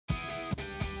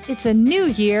It's a new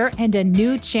year and a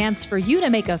new chance for you to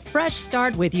make a fresh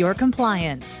start with your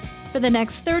compliance. For the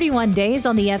next 31 days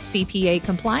on the FCPA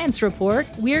Compliance Report,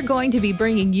 we're going to be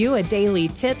bringing you a daily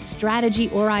tip, strategy,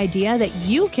 or idea that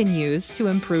you can use to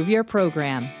improve your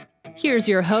program. Here's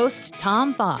your host,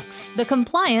 Tom Fox, the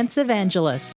Compliance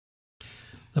Evangelist.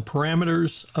 The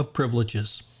parameters of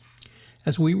privileges.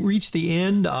 As we reach the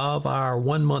end of our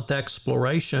one-month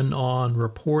exploration on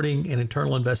reporting and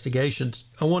internal investigations,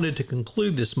 I wanted to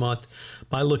conclude this month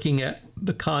by looking at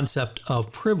the concept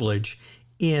of privilege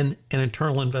in an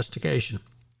internal investigation.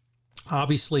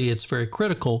 Obviously, it's very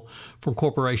critical for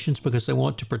corporations because they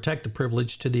want to protect the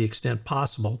privilege to the extent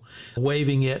possible,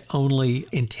 waiving it only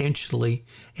intentionally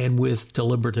and with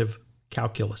deliberative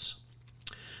calculus.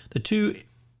 The two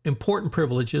important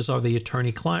privileges are the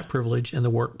attorney-client privilege and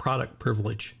the work product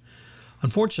privilege.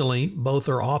 Unfortunately, both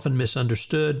are often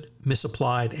misunderstood,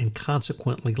 misapplied, and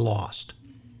consequently lost.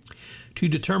 To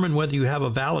determine whether you have a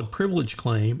valid privilege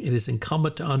claim, it is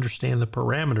incumbent to understand the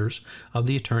parameters of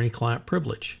the attorney-client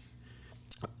privilege.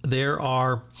 There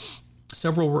are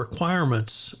several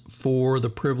requirements for the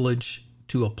privilege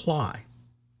to apply.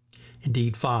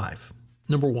 Indeed, 5.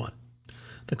 Number 1.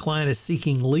 The client is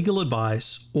seeking legal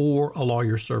advice or a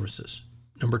lawyer's services.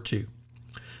 Number 2,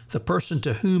 the person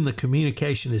to whom the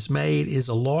communication is made is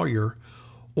a lawyer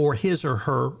or his or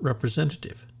her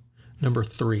representative. Number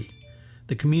 3,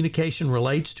 the communication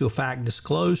relates to a fact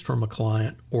disclosed from a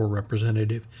client or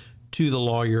representative to the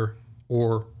lawyer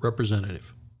or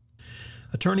representative.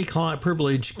 Attorney-client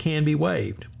privilege can be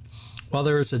waived. While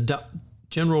there is a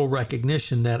general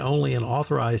recognition that only an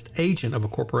authorized agent of a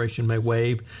corporation may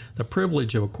waive the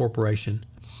privilege of a corporation,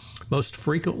 most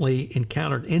frequently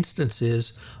encountered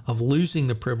instances of losing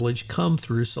the privilege come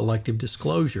through selective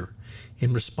disclosure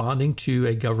in responding to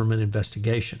a government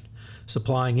investigation,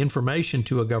 supplying information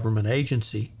to a government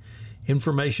agency,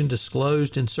 information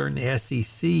disclosed in certain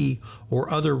SEC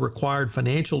or other required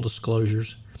financial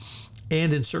disclosures,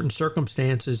 and in certain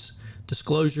circumstances,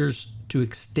 disclosures to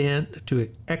extend to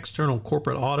external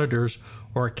corporate auditors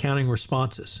or accounting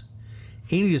responses.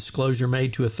 Any disclosure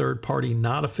made to a third party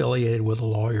not affiliated with a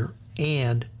lawyer,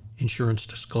 and insurance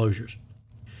disclosures.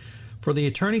 For the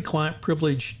attorney-client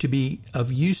privilege to be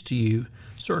of use to you,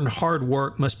 certain hard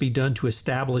work must be done to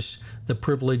establish the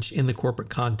privilege in the corporate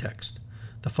context.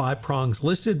 The 5 prongs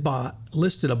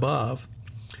listed above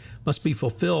must be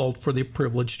fulfilled for the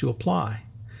privilege to apply.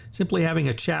 Simply having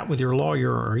a chat with your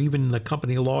lawyer or even the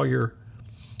company lawyer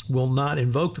will not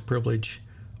invoke the privilege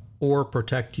or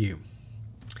protect you.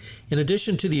 In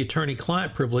addition to the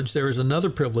attorney-client privilege, there is another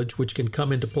privilege which can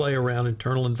come into play around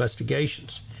internal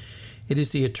investigations. It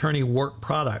is the attorney work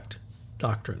product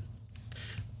doctrine.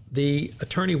 The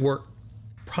attorney work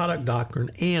product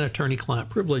doctrine and attorney-client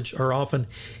privilege are often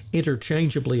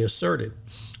interchangeably asserted.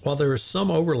 While there is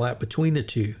some overlap between the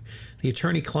two, the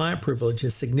attorney-client privilege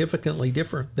is significantly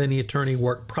different than the attorney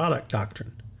work product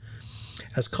doctrine.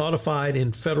 As codified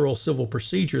in federal civil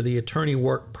procedure, the attorney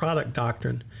work product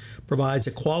doctrine provides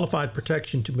a qualified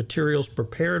protection to materials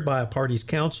prepared by a party's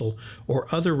counsel or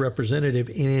other representative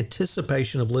in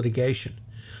anticipation of litigation.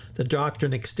 The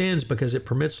doctrine extends because it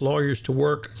permits lawyers to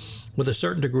work with a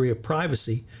certain degree of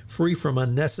privacy, free from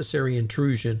unnecessary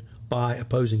intrusion by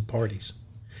opposing parties.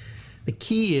 The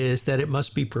key is that it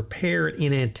must be prepared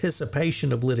in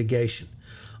anticipation of litigation.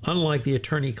 Unlike the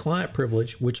attorney-client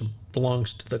privilege, which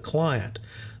belongs to the client,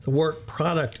 the work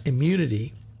product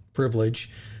immunity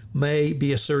privilege may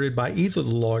be asserted by either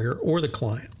the lawyer or the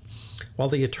client. While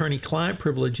the attorney-client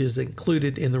privilege is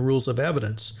included in the rules of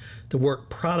evidence, the work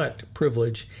product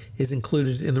privilege is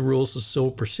included in the rules of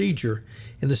civil procedure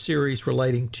in the series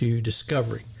relating to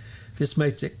discovery. This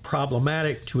makes it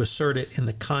problematic to assert it in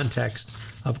the context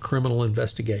of criminal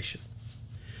investigation.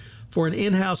 For an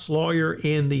in-house lawyer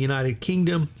in the United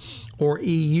Kingdom or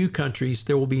EU countries,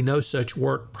 there will be no such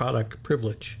work product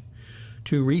privilege.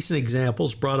 2 recent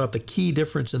examples brought up a key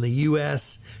difference in the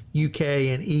US, UK,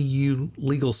 and EU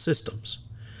legal systems.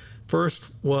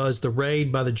 First was the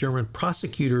raid by the German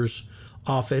prosecutor's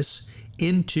office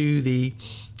into the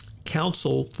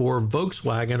counsel for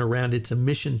Volkswagen around its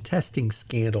emission testing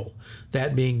scandal,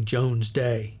 that being Jones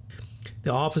Day.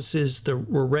 The offices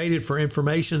were raided for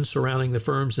information surrounding the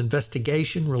firm's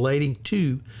investigation relating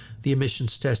to the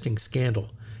emissions testing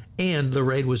scandal, and the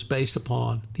raid was based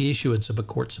upon the issuance of a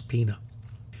court subpoena.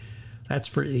 That's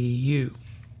for the EU.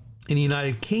 In the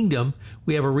United Kingdom,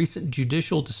 we have a recent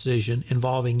judicial decision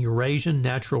involving Eurasian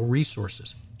Natural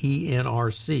Resources,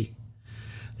 ENRC.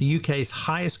 The UK's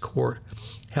highest court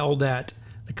held that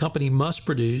the company must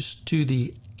produce to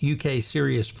the UK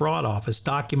Serious Fraud Office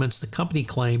documents the company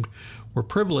claimed were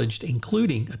privileged,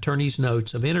 including attorneys'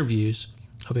 notes of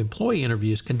employee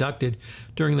interviews conducted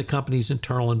during the company's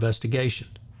internal investigation.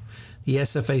 The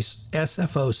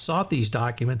SFO sought these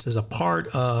documents as a part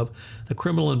of the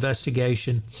criminal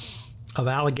investigation of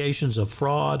allegations of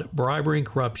fraud, bribery, and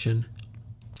corruption.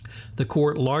 The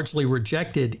court largely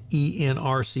rejected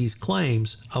ENRC's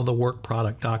claims of the work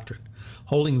product doctrine,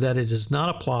 holding that it does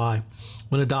not apply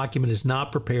when a document is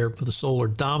not prepared for the sole or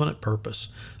dominant purpose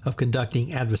of conducting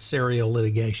adversarial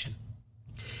litigation.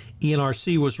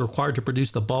 ENRC was required to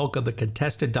produce the bulk of the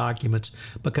contested documents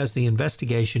because the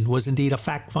investigation was indeed a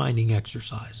fact-finding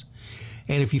exercise.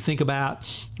 And if you think about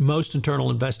most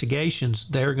internal investigations,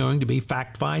 they're going to be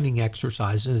fact-finding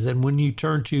exercises. And when you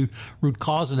turn to root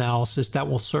cause analysis, that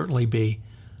will certainly be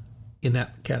in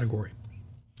that category.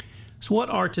 So what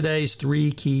are today's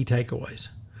 3 key takeaways?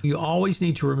 You always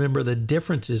need to remember the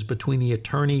differences between the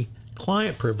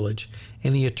attorney-client privilege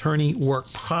and the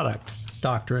attorney-work product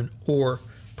doctrine or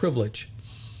privilege.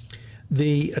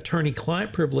 The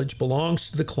attorney-client privilege belongs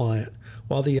to the client,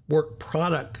 while the work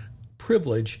product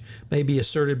privilege may be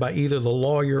asserted by either the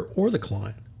lawyer or the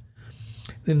client.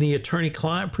 Then the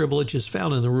attorney-client privilege is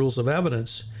found in the rules of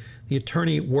evidence. The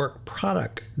attorney-work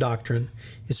product doctrine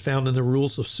is found in the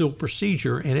rules of civil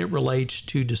procedure, and it relates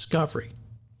to discovery.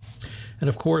 And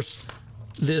of course,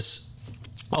 this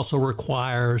also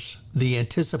requires the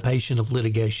anticipation of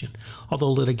litigation,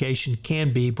 although litigation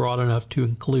can be broad enough to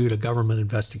include a government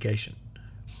investigation.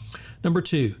 Number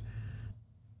 2,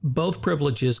 both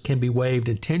privileges can be waived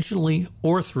intentionally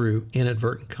or through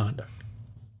inadvertent conduct.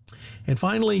 And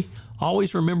finally,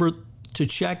 always remember to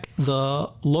check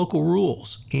the local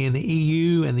rules. In the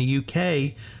EU and the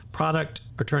UK, product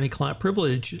attorney-client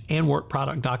privilege and work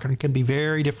product doctrine can be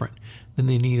very different than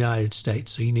in the United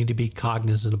States, so you need to be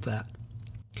cognizant of that.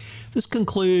 This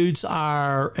concludes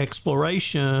our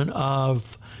exploration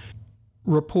of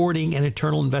reporting and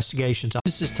internal investigations.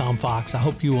 This is Tom Fox. I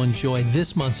hope you will enjoy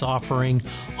this month's offering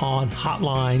on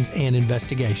hotlines and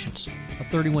investigations.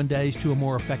 31 Days to a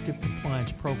More Effective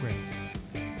Compliance Program.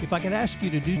 If I could ask you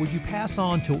to do, would you pass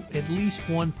on to at least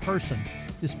one person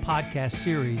this podcast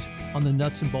series on the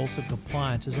nuts and bolts of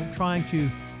compliance, as I'm trying to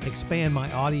expand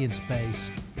my audience base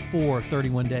for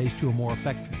 31 Days to a More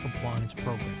Effective Compliance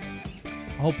Program.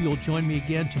 I hope you'll join me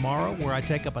again tomorrow, where I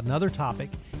take up another topic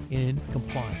in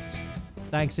compliance.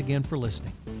 Thanks again for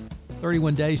listening.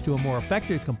 31 Days to a More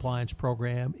Effective Compliance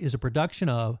Program is a production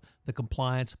of the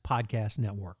Compliance Podcast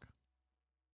Network.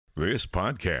 This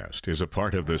podcast is a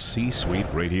part of the C-Suite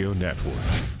Radio Network.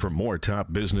 For more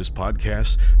top business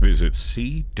podcasts, visit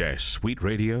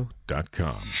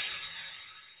c-suiteradio.com.